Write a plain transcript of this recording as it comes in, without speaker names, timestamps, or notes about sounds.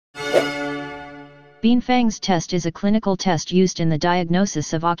Bienfang's test is a clinical test used in the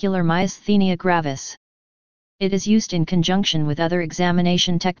diagnosis of ocular myasthenia gravis. It is used in conjunction with other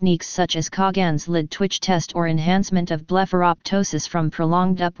examination techniques such as Cogan's lid twitch test or enhancement of blepharoptosis from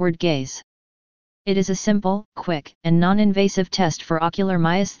prolonged upward gaze. It is a simple, quick, and non-invasive test for ocular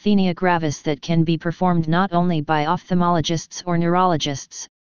myasthenia gravis that can be performed not only by ophthalmologists or neurologists,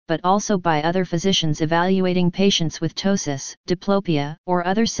 but also by other physicians evaluating patients with ptosis, diplopia, or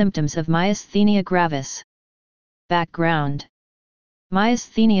other symptoms of myasthenia gravis. Background: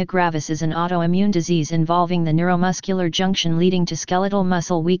 myasthenia gravis is an autoimmune disease involving the neuromuscular junction leading to skeletal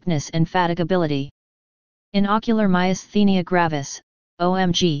muscle weakness and fatigability. In ocular myasthenia gravis,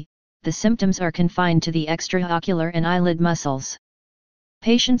 OMG, the symptoms are confined to the extraocular and eyelid muscles.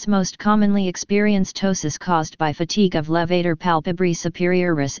 Patients most commonly experience ptosis caused by fatigue of levator palpebrae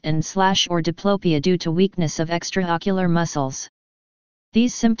superioris and/or diplopia due to weakness of extraocular muscles.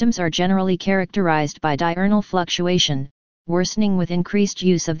 These symptoms are generally characterized by diurnal fluctuation, worsening with increased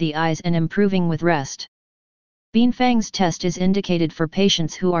use of the eyes and improving with rest. Bienfang's test is indicated for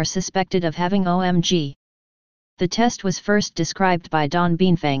patients who are suspected of having OMG. The test was first described by Don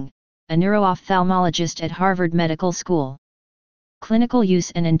Bienfang, a neuro-ophthalmologist at Harvard Medical School. Clinical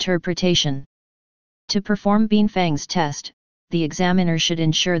use and interpretation. To perform Bienfang's test, the examiner should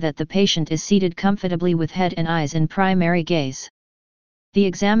ensure that the patient is seated comfortably with head and eyes in primary gaze. The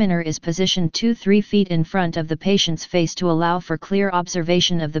examiner is positioned 2-3 feet in front of the patient's face to allow for clear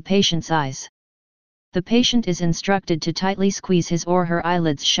observation of the patient's eyes. The patient is instructed to tightly squeeze his or her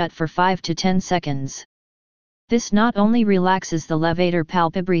eyelids shut for 5 to 10 seconds. This not only relaxes the levator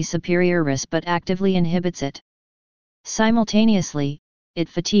palpebrae superioris but actively inhibits it. Simultaneously, it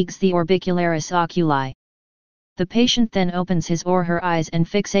fatigues the orbicularis oculi. The patient then opens his or her eyes and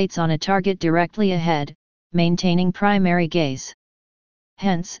fixates on a target directly ahead, maintaining primary gaze.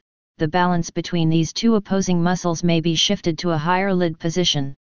 Hence, the balance between these two opposing muscles may be shifted to a higher lid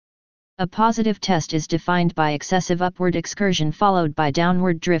position. A positive test is defined by excessive upward excursion followed by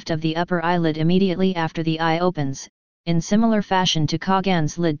downward drift of the upper eyelid immediately after the eye opens, in similar fashion to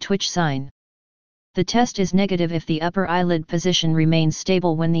Cogan's lid twitch sign. The test is negative if the upper eyelid position remains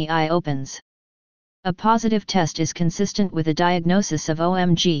stable when the eye opens. A positive test is consistent with a diagnosis of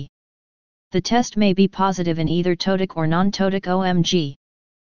OMG. The test may be positive in either ptotic or non-ptotic OMG.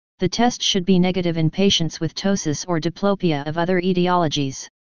 The test should be negative in patients with ptosis or diplopia of other etiologies.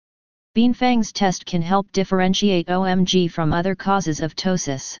 Bienfang's test can help differentiate OMG from other causes of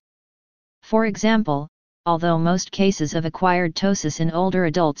ptosis. For example, although most cases of acquired ptosis in older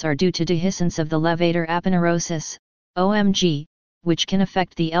adults are due to dehiscence of the levator aponeurosis, OMG, which can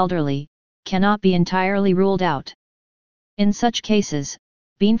affect the elderly, cannot be entirely ruled out. In such cases,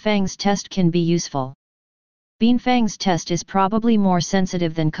 Bienfang's test can be useful. Bienfang's test is probably more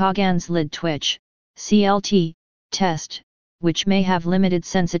sensitive than Cogan's lid twitch, CLT, test, which may have limited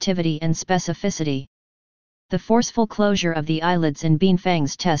sensitivity and specificity. The forceful closure of the eyelids in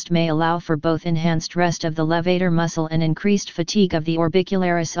Bienfang's test may allow for both enhanced rest of the levator muscle and increased fatigue of the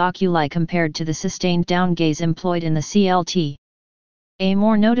orbicularis oculi compared to the sustained down gaze employed in the CLT. A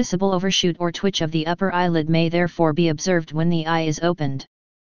more noticeable overshoot or twitch of the upper eyelid may therefore be observed when the eye is opened.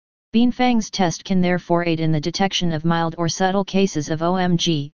 Bienfang's test can therefore aid in the detection of mild or subtle cases of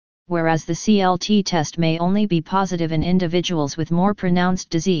OMG, whereas the CLT test may only be positive in individuals with more pronounced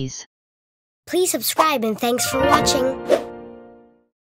disease. Please subscribe and thanks for watching.